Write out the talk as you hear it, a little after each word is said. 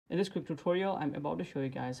In this quick tutorial, I'm about to show you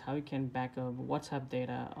guys how you can back up WhatsApp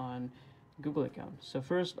data on Google account. So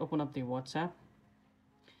first, open up the WhatsApp,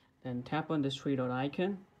 then tap on this three dot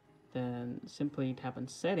icon, then simply tap on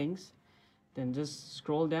settings, then just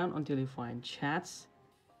scroll down until you find chats,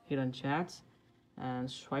 hit on chats,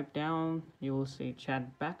 and swipe down, you will see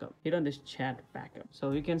chat backup. Hit on this chat backup.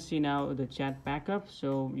 So you can see now the chat backup.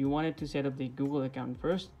 So you wanted to set up the Google account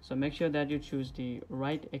first, so make sure that you choose the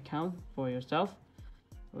right account for yourself,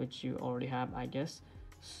 which you already have, I guess.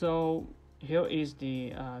 So here is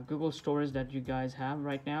the Google storage that you guys have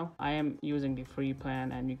right now. I am using the free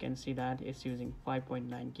plan, and you can see that it's using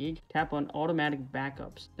 5.9 gig. Tap on automatic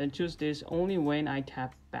backups, then choose this only when I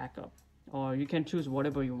tap backup, or you can choose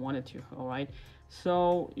whatever you wanted to. All right,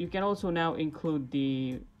 so you can also now include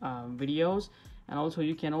the videos, and also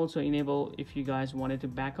you can also enable if you guys wanted to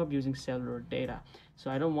backup using cellular data. So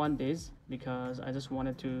I don't want this because I just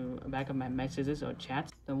wanted to back up my messages or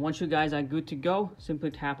chats. Then once you guys are good to go, simply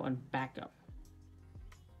tap on backup.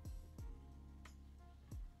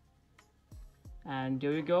 And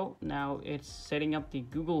there you go. Now it's setting up the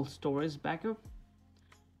Google storage backup.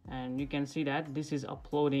 And you can see that this is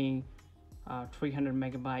uploading 300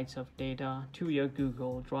 megabytes of data to your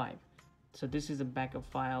Google Drive. So this is a backup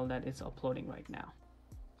file that it's uploading right now.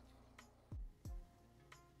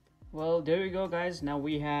 Well, there you go, guys. Now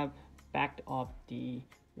we have backed up the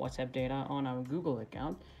WhatsApp data on our Google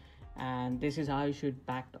account, and this is how you should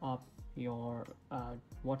back up your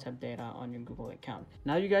WhatsApp data on your Google account.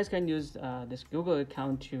 Now you guys can use this Google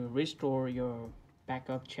account to restore your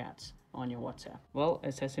backup chats on your WhatsApp. Well,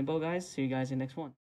 it's as simple, guys. See you guys in the next one.